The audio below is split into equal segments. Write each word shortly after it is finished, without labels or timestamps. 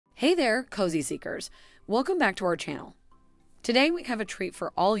Hey there, cozy seekers. Welcome back to our channel. Today we have a treat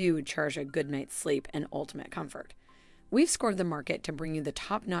for all you who cherish a good night's sleep and ultimate comfort. We've scored the market to bring you the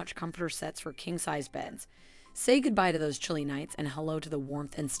top-notch comforter sets for king-size beds. Say goodbye to those chilly nights and hello to the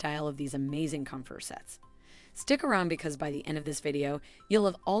warmth and style of these amazing comforter sets. Stick around because by the end of this video, you'll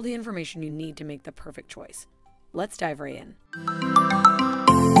have all the information you need to make the perfect choice. Let's dive right in.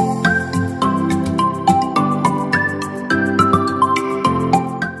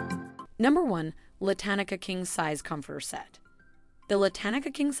 Number 1. Litanika King Size Comforter Set. The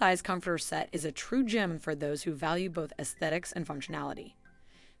Litanika King Size Comforter Set is a true gem for those who value both aesthetics and functionality.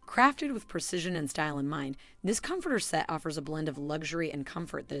 Crafted with precision and style in mind, this comforter set offers a blend of luxury and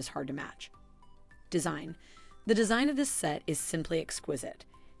comfort that is hard to match. Design. The design of this set is simply exquisite.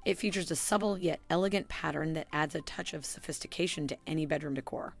 It features a subtle yet elegant pattern that adds a touch of sophistication to any bedroom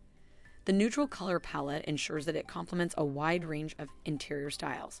decor. The neutral color palette ensures that it complements a wide range of interior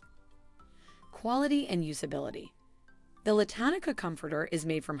styles. Quality and usability. The Litanika comforter is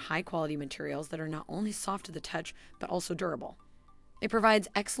made from high-quality materials that are not only soft to the touch, but also durable. It provides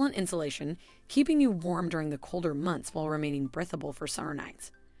excellent insulation, keeping you warm during the colder months while remaining breathable for summer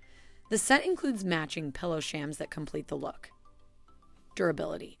nights. The set includes matching pillow shams that complete the look.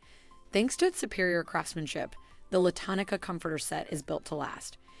 Durability. Thanks to its superior craftsmanship, the Litanika comforter set is built to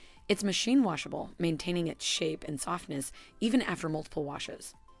last. It's machine washable, maintaining its shape and softness even after multiple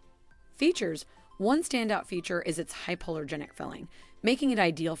washes. Features. One standout feature is its hypoallergenic filling, making it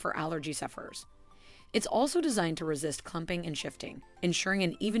ideal for allergy sufferers. It's also designed to resist clumping and shifting, ensuring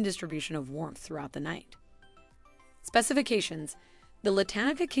an even distribution of warmth throughout the night. Specifications. The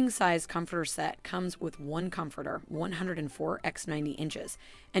Litanika King Size Comforter Set comes with one comforter, 104 x 90 inches,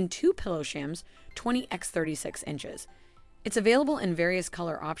 and two pillow shams, 20 x 36 inches. It's available in various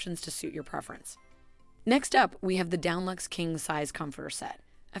color options to suit your preference. Next up, we have the downluxe King Size Comforter Set,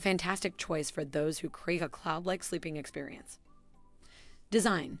 a fantastic choice for those who crave a cloud-like sleeping experience.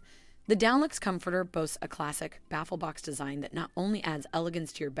 Design. The downluxe comforter boasts a classic baffle box design that not only adds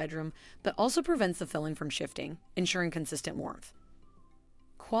elegance to your bedroom, but also prevents the filling from shifting, ensuring consistent warmth.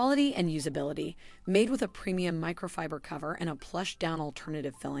 Quality and usability. Made with a premium microfiber cover and a plush down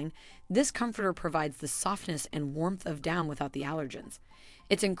alternative filling, this comforter provides the softness and warmth of down without the allergens.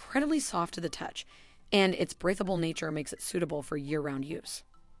 It's incredibly soft to the touch, and its breathable nature makes it suitable for year-round use.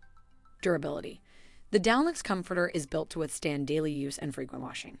 Durability. The downluxe comforter is built to withstand daily use and frequent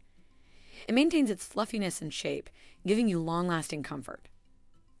washing. It maintains its fluffiness and shape, giving you long-lasting comfort.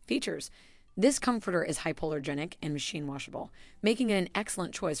 Features. This comforter is hypoallergenic and machine washable, making it an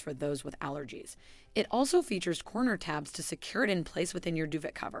excellent choice for those with allergies. It also features corner tabs to secure it in place within your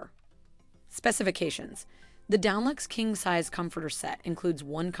duvet cover. Specifications. The downluxe King Size Comforter Set includes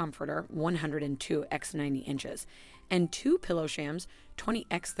one comforter, 102 x 90 inches, and two pillow shams, 20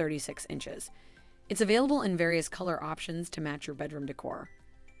 x 36 inches. It's available in various color options to match your bedroom decor.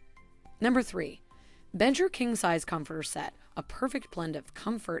 Number 3. Bedsure King Size Comforter Set, a perfect blend of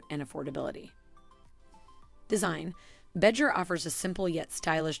comfort and affordability. Design. Bedsure offers a simple yet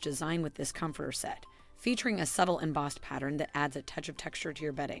stylish design with this comforter set, featuring a subtle embossed pattern that adds a touch of texture to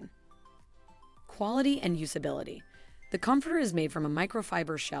your bedding. Quality and usability. The comforter is made from a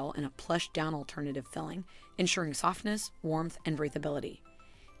microfiber shell and a plush down alternative filling, ensuring softness, warmth, and breathability.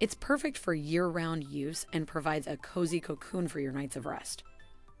 It's perfect for year-round use and provides a cozy cocoon for your nights of rest.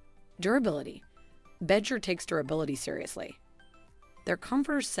 Durability. Bedsure takes durability seriously. Their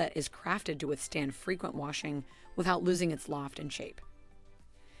comforter set is crafted to withstand frequent washing without losing its loft and shape.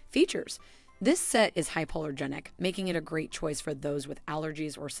 Features. This set is hypoallergenic, making it a great choice for those with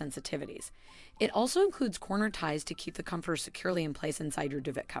allergies or sensitivities. It also includes corner ties to keep the comforter securely in place inside your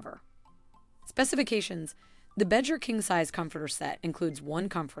duvet cover. Specifications. The Bedsure King Size Comforter Set includes one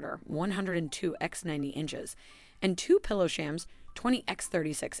comforter, 102 x 90 inches, and two pillow shams, 20 x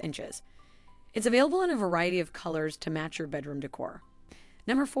 36 inches. It's available in a variety of colors to match your bedroom decor.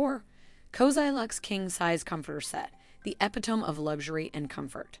 Number 4. CozyLux King Size Comforter Set, the epitome of luxury and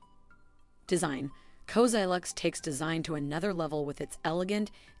comfort. Design. CozyLux takes design to another level with its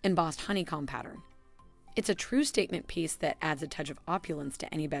elegant, embossed honeycomb pattern. It's a true statement piece that adds a touch of opulence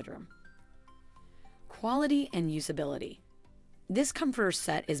to any bedroom. Quality and usability. This comforter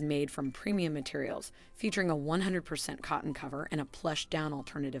set is made from premium materials, featuring a 100% cotton cover and a plush down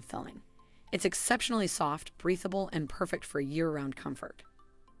alternative filling. It's exceptionally soft, breathable, and perfect for year-round comfort.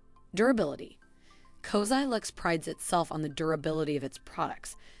 Durability. CozyLux prides itself on the durability of its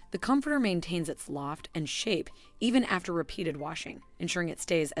products. The comforter maintains its loft and shape even after repeated washing, ensuring it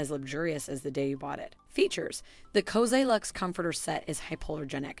stays as luxurious as the day you bought it. Features. The CozyLux comforter set is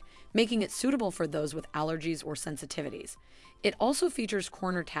hypoallergenic, making it suitable for those with allergies or sensitivities. It also features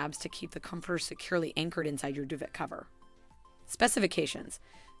corner tabs to keep the comforter securely anchored inside your duvet cover. Specifications.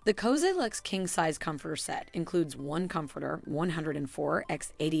 The CozyLux King Size Comforter Set includes one comforter, 104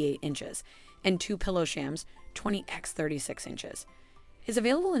 x 88 inches, and two pillow shams, 20 x 36 inches. It's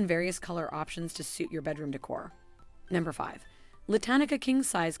available in various color options to suit your bedroom decor. Number 5. Litanika King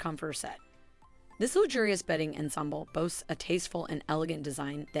Size Comforter Set. This luxurious bedding ensemble boasts a tasteful and elegant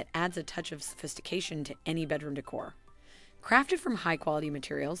design that adds a touch of sophistication to any bedroom decor. Crafted from high-quality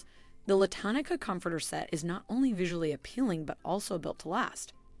materials, the Litanika Comforter Set is not only visually appealing but also built to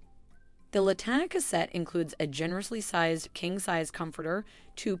last. The Litanika set includes a generously sized king-size comforter,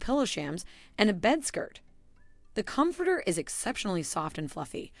 two pillow shams, and a bed skirt. The comforter is exceptionally soft and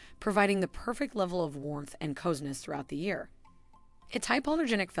fluffy, providing the perfect level of warmth and coziness throughout the year. Its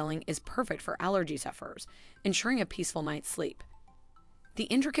hypoallergenic filling is perfect for allergy sufferers, ensuring a peaceful night's sleep. The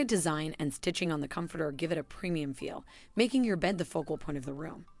intricate design and stitching on the comforter give it a premium feel, making your bed the focal point of the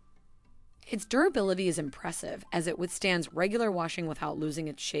room. Its durability is impressive as it withstands regular washing without losing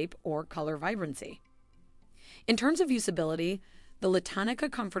its shape or color vibrancy. In terms of usability, the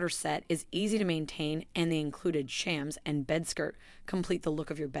Litanika Comforter Set is easy to maintain, and the included shams and bed skirt complete the look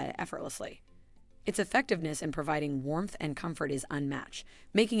of your bed effortlessly. Its effectiveness in providing warmth and comfort is unmatched,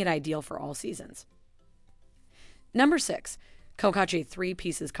 making it ideal for all seasons. Number 6. Cokouchyi 3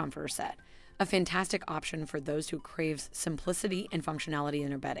 Pieces Comforter Set, a fantastic option for those who crave simplicity and functionality in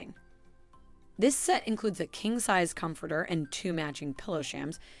their bedding. This set includes a king-size comforter and two matching pillow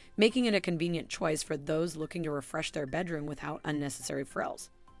shams, making it a convenient choice for those looking to refresh their bedroom without unnecessary frills.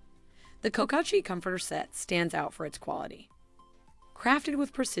 The Cokouchyi Comforter Set stands out for its quality. Crafted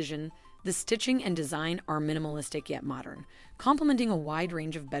with precision, the stitching and design are minimalistic yet modern, complementing a wide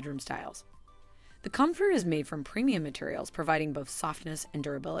range of bedroom styles. The comforter is made from premium materials, providing both softness and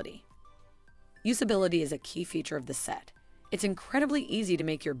durability. Usability is a key feature of the set. It's incredibly easy to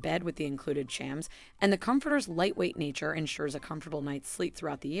make your bed with the included shams, and the comforter's lightweight nature ensures a comfortable night's sleep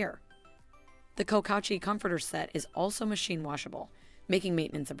throughout the year. The Cokouchyi Comforter Set is also machine washable, making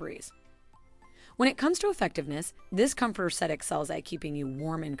maintenance a breeze. When it comes to effectiveness, this comforter set excels at keeping you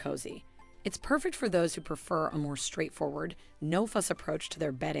warm and cozy. It's perfect for those who prefer a more straightforward, no-fuss approach to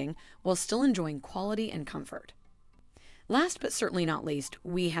their bedding while still enjoying quality and comfort. Last but certainly not least,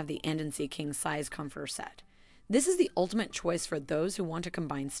 we have the Andency King Size Comforter Set. This is the ultimate choice for those who want to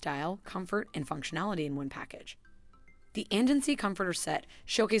combine style, comfort, and functionality in one package. The Andency Comforter Set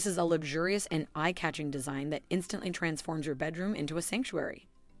showcases a luxurious and eye-catching design that instantly transforms your bedroom into a sanctuary.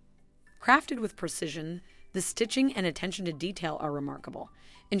 Crafted with precision, the stitching and attention to detail are remarkable,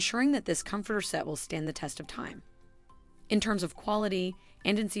 ensuring that this comforter set will stand the test of time. In terms of quality,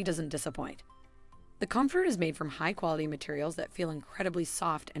 Andency doesn't disappoint. The comforter is made from high-quality materials that feel incredibly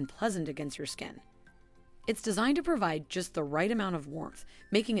soft and pleasant against your skin. It's designed to provide just the right amount of warmth,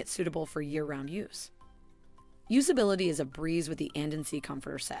 making it suitable for year-round use. Usability is a breeze with the Andency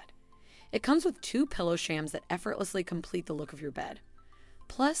Comforter Set. It comes with two pillow shams that effortlessly complete the look of your bed.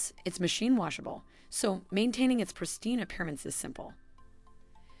 Plus, it's machine washable, so maintaining its pristine appearance is simple.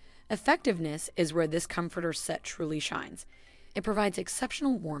 Effectiveness is where this comforter set truly shines. It provides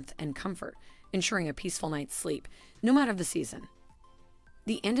exceptional warmth and comfort, ensuring a peaceful night's sleep, no matter the season.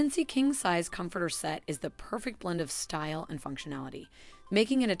 The Andency King Size Comforter Set is the perfect blend of style and functionality,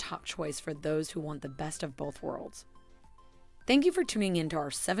 making it a top choice for those who want the best of both worlds. Thank you for tuning in to our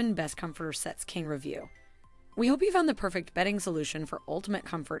 7 Best Comforter Sets King review. We hope you found the perfect bedding solution for ultimate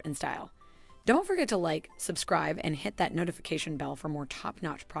comfort and style. Don't forget to like, subscribe, and hit that notification bell for more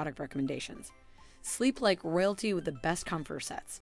top-notch product recommendations. Sleep like royalty with the best comforter sets.